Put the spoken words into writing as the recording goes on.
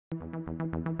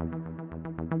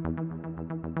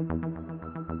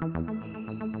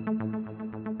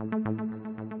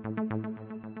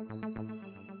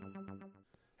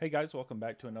guys, welcome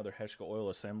back to another Heshka Oil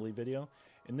assembly video.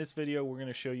 In this video we're going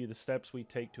to show you the steps we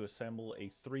take to assemble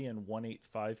a 3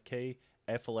 1/8/5K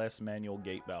FLS manual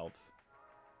gate valve.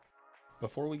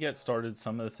 Before we get started,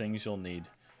 some of the things you'll need: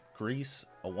 grease,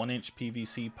 a 1-inch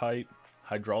PVC pipe,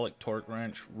 hydraulic torque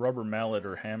wrench, rubber mallet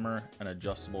or hammer, and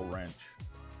adjustable wrench.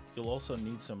 You'll also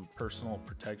need some personal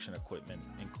protection equipment,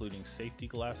 including safety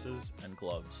glasses and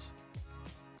gloves.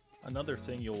 Another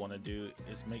thing you'll want to do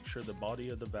is make sure the body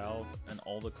of the valve and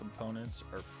all the components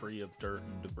are free of dirt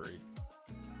and debris.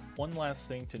 One last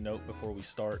thing to note before we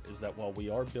start is that while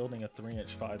we are building a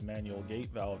 3-inch 5 manual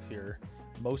gate valve here,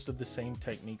 most of the same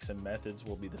techniques and methods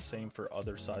will be the same for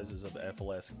other sizes of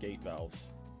FLS gate valves.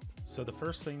 So the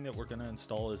first thing that we're going to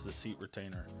install is the seat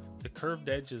retainer. The curved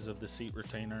edges of the seat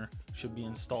retainer should be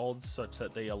installed such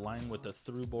that they align with the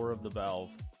through bore of the valve.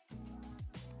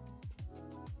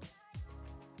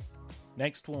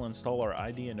 Next, we'll install our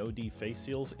ID and OD face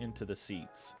seals into the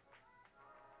seats.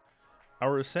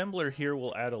 Our assembler here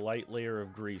will add a light layer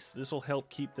of grease. This will help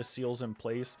keep the seals in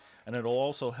place, and it'll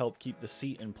also help keep the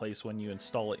seat in place when you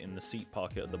install it in the seat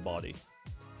pocket of the body.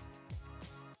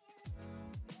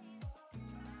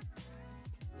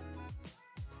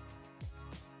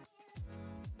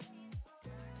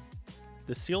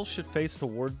 The seals should face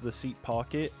toward the seat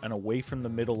pocket and away from the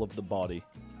middle of the body.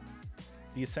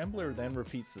 The assembler then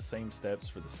repeats the same steps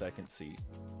for the second seat.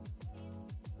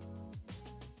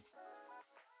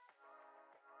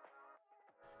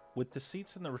 With the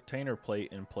seats and the retainer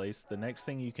plate in place, the next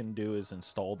thing you can do is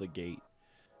install the gate.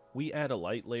 We add a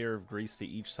light layer of grease to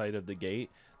each side of the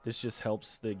gate. This just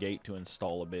helps the gate to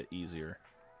install a bit easier.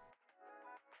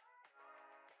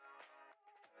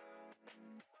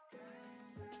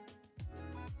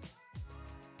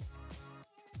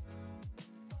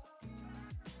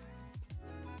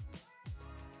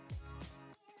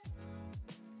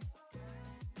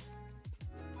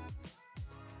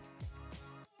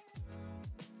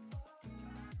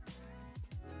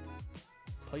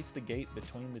 Place the gate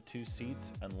between the two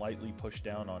seats and lightly push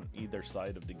down on either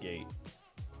side of the gate.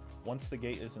 Once the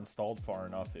gate is installed far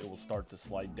enough, it will start to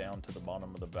slide down to the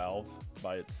bottom of the valve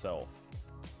by itself.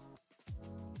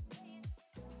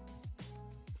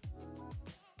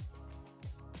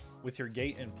 With your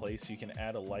gate in place, you can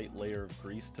add a light layer of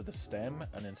grease to the stem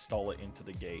and install it into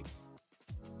the gate.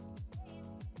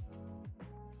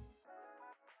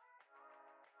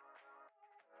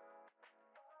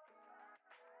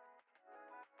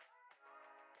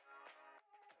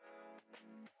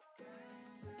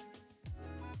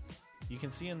 You can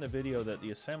see in the video that the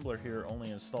assembler here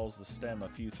only installs the stem a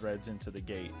few threads into the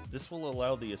gate. This will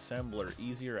allow the assembler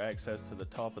easier access to the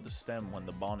top of the stem when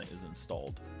the bonnet is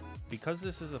installed. Because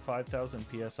this is a 5000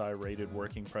 psi rated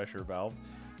working pressure valve,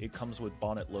 it comes with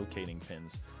bonnet locating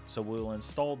pins, so we'll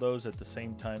install those at the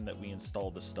same time that we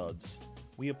install the studs.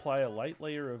 We apply a light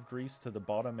layer of grease to the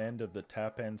bottom end of the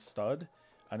tap end stud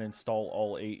and install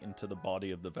all 8 into the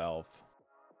body of the valve.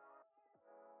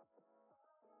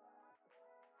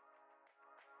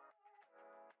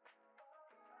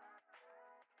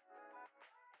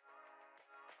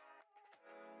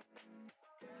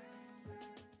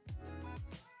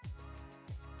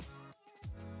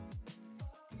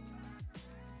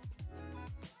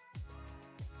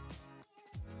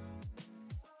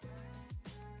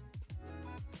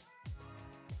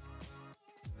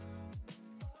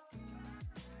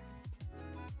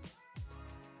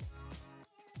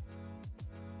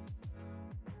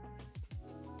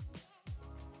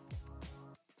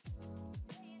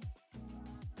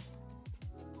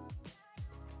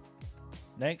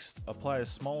 Next, apply a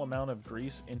small amount of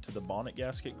grease into the bonnet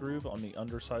gasket groove on the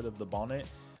underside of the bonnet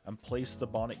and place the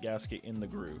bonnet gasket in the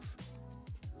groove.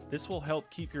 This will help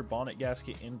keep your bonnet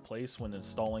gasket in place when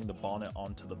installing the bonnet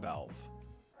onto the valve.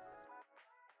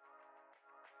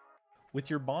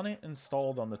 With your bonnet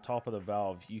installed on the top of the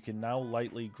valve, you can now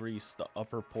lightly grease the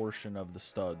upper portion of the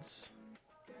studs.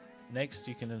 Next,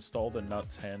 you can install the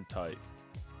nuts hand tight.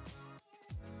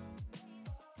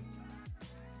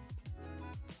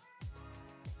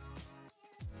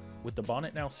 With the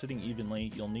bonnet now sitting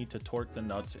evenly, you'll need to torque the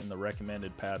nuts in the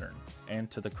recommended pattern and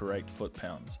to the correct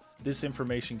foot-pounds. This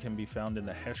information can be found in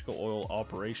the Heshka Oil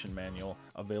operation manual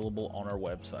available on our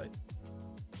website.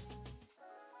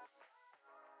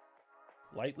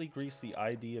 Lightly grease the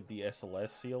ID of the SLS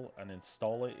seal and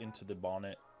install it into the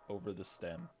bonnet over the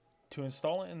stem. To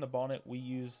install it in the bonnet, we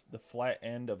use the flat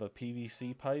end of a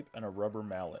PVC pipe and a rubber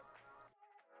mallet.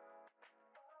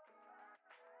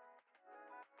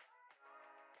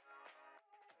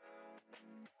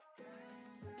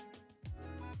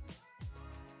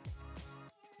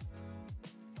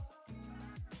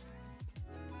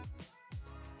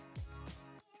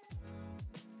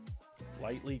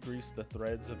 Lightly grease the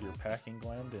threads of your packing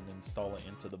gland and install it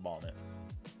into the bonnet.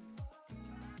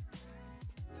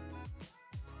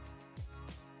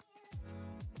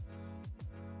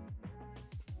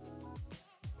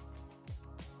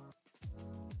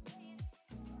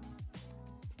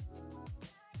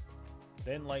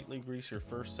 Then lightly grease your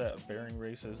first set of bearing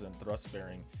races and thrust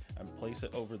bearing and place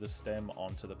it over the stem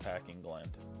onto the packing gland.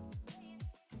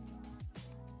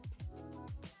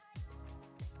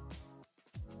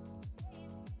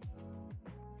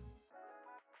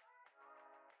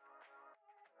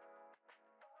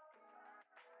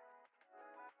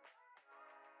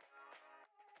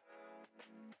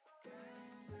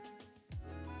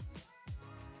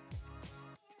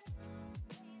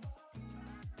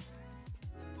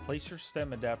 Place your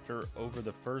stem adapter over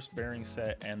the first bearing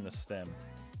set and the stem.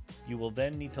 You will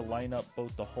then need to line up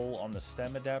both the hole on the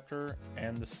stem adapter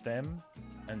and the stem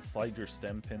and slide your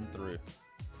stem pin through.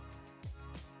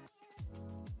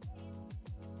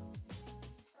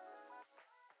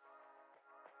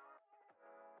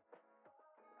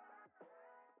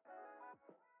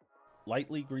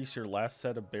 Lightly grease your last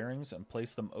set of bearings and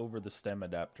place them over the stem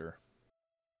adapter.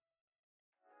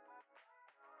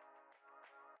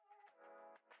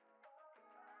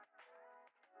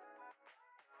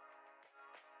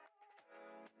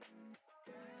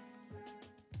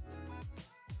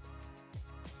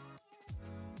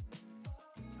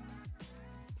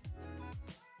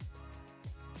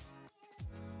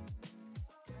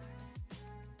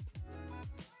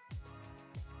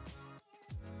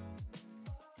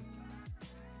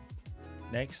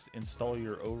 Next, install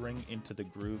your O-ring into the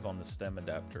groove on the stem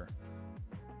adapter.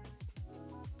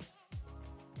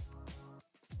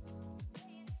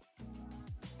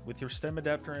 With your stem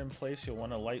adapter in place, you'll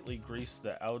want to lightly grease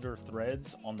the outer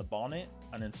threads on the bonnet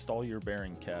and install your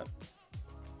bearing cap.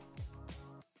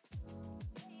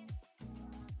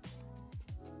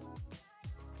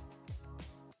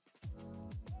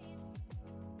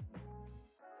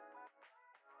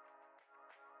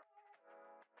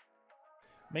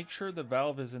 Make sure the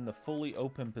valve is in the fully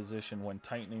open position when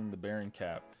tightening the bearing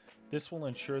cap. This will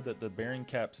ensure that the bearing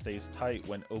cap stays tight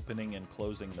when opening and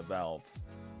closing the valve.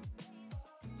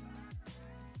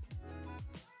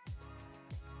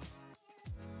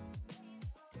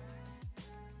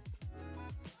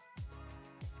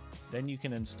 Then you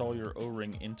can install your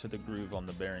O-ring into the groove on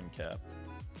the bearing cap.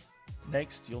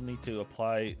 Next, you'll need to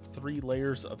apply 3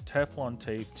 layers of Teflon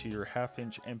tape to your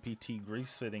 1/2-inch MPT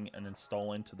grease fitting and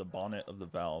install into the bonnet of the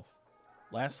valve.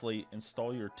 Lastly,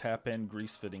 install your tap end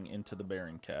grease fitting into the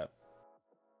bearing cap.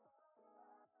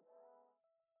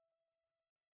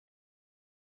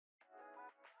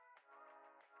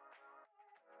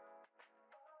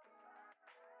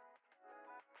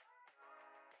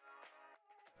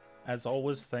 As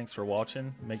always, thanks for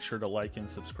watching. Make sure to like and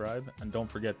subscribe, and don't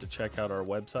forget to check out our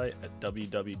website at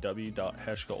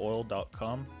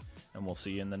www.heshkaoil.com, and we'll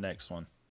see you in the next one.